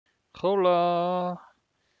Hola!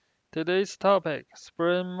 Today's topic,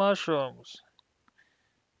 spring mushrooms.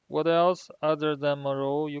 What else other than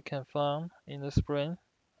morel you can find in the spring?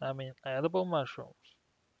 I mean, edible mushrooms.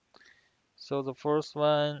 So the first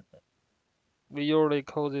one, we usually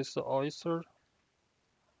call this the oyster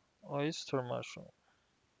mushroom.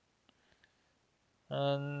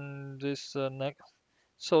 And this next,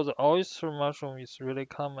 so the oyster mushroom is really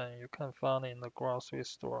common. You can find it in the grocery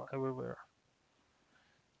store everywhere.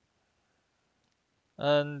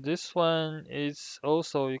 And this one is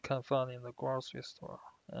also you can find in the grocery store.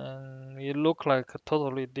 And it look like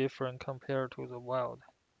totally different compared to the wild.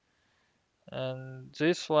 And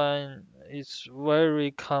this one is very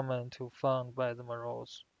common to find by the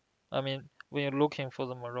morels. I mean, when you're looking for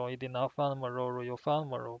the morel, you did not find morel, you found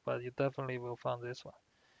morel, but you definitely will find this one.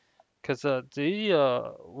 Because they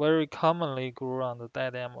very commonly grow on the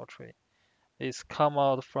dead animal tree. It's come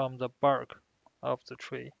out from the bark of the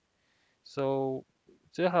tree. So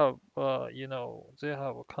they have, they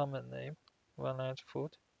have a common name, walnut food.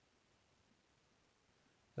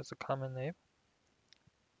 That's a common name.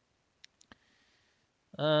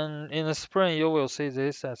 And in the spring, you will see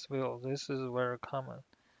this as well. This is very common.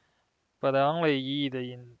 But I only eat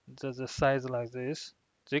in the size like this.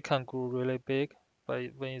 They can grow really big, but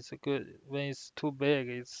when it's too big,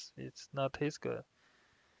 it's not taste good.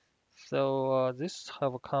 So this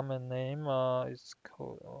have a common name. It's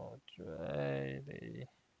called dryad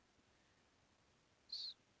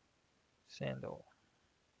sandal.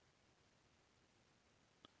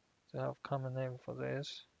 They have common name for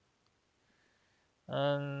this.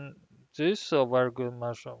 And this is a very good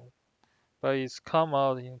mushroom, but it's come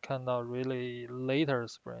out in kind of really later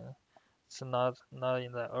spring. It's not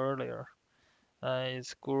in the earlier.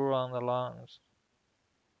 It's grew on the lawns.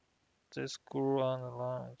 This grew on the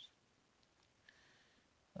lawns.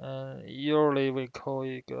 And usually we call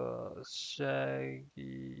it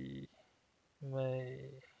shaggy may.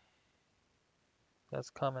 That's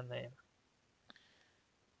common name.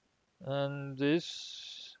 And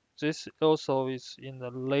this also is in the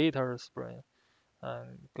later spring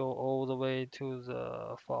and go all the way to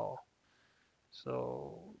the fall.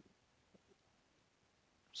 So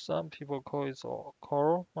some people call it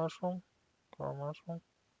coral mushroom,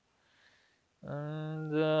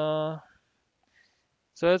 and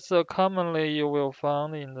that's commonly you will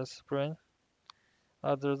find in the spring,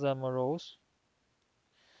 other than morels.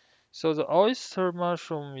 So the oyster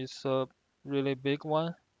mushroom is a really big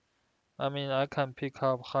one. I mean, I can pick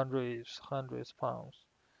up hundreds pounds.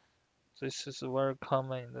 This is very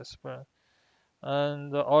common in the spring.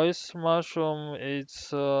 And the oyster mushroom,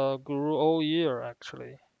 it's grew all year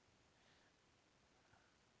actually.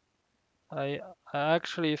 I I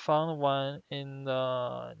actually found one in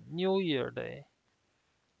New Year Day.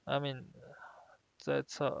 I mean,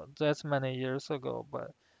 that's many years ago,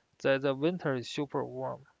 but the winter is super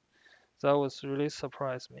warm. That was really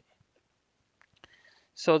surprised me.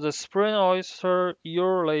 So the spring oyster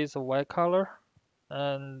usually is a white color,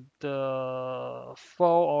 and the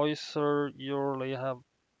fall oyster usually have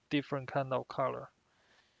different kind of color.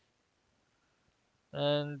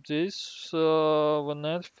 And this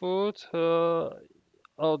walnut food,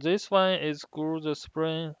 oh, this one is grew the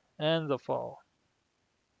spring and the fall,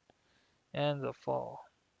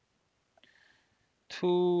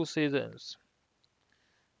 2 seasons.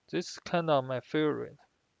 This kind of my favorite,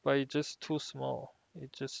 but it's just too small.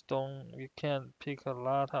 You can't pick a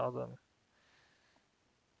lot of them.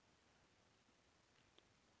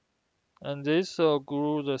 And this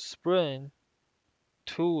grew the spring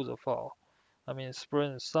to the fall. I mean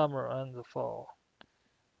spring, summer, and the fall.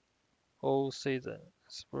 All season.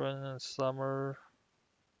 Spring and summer,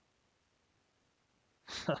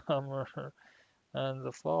 summer, and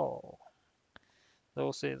the fall.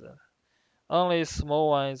 All season. Only small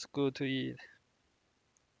one is good to eat.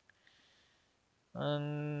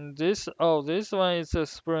 And this one is the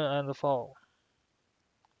spring and the fall.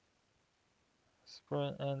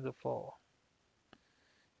 Spring and the fall.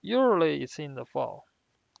 Usually it's in the fall.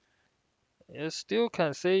 You still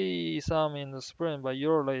can see some in the spring, but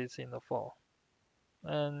usually it's in the fall.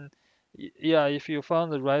 And yeah, if you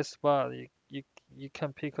found the right spot, you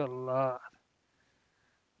can pick a lot.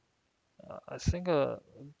 I think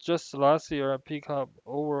just last year I picked up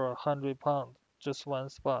over 100 pounds, just one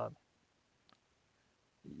spot.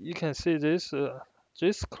 You can see this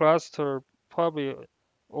cluster probably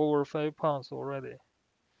over 5 pounds already.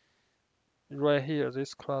 Right here,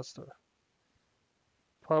 this cluster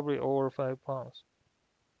probably over 5 pounds.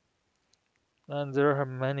 And there are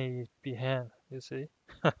many behind, you see.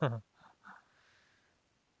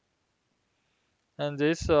 And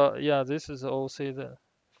this, yeah, this is all season.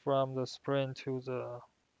 from the spring to the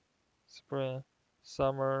spring,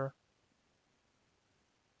 summer,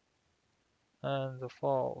 and the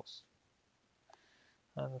falls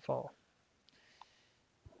and fall.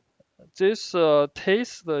 This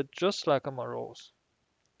tastes just like a morels,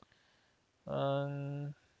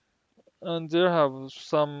 and there have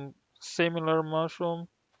some similar mushroom.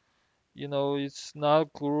 It's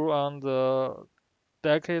not grew on the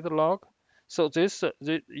decade log. So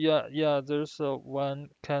yeah, there's one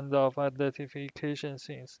kind of identification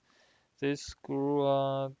since this grew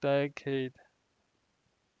on decade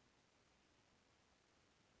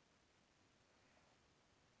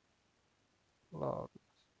log.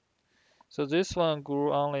 So this one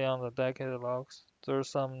grew only on the decade logs. There's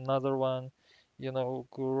some another one,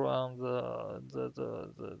 grew on the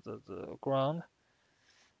ground.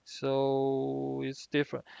 So it's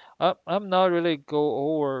different. I'm not really go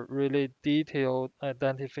over really detailed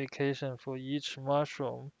identification for each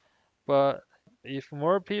mushroom, but if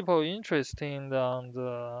more people interested on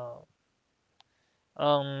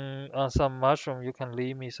some mushroom, you can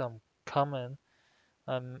leave me some comment,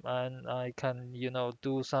 and I can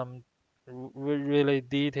do some really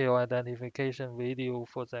detailed identification video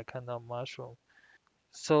for that kind of mushroom.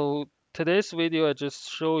 So today's video I just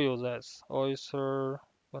show you that oyster,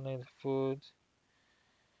 bonnet food,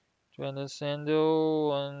 Joanna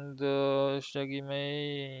sandal, and shaggy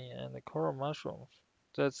may, and the coral mushrooms.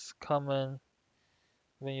 That's common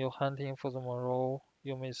when you're hunting for the morel.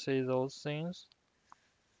 You may see those things.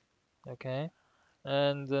 Okay.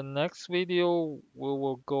 And the next video we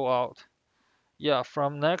will go out. Yeah,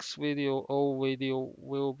 from next video, all video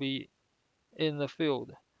will be in the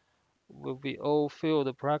field. Will be all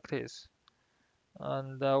field practice.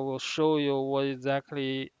 And I will show you what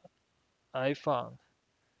exactly I found.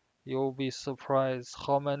 You'll be surprised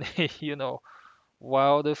how many,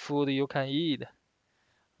 wild food you can eat.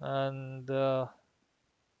 And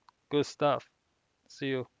good stuff. See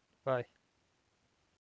you. Bye.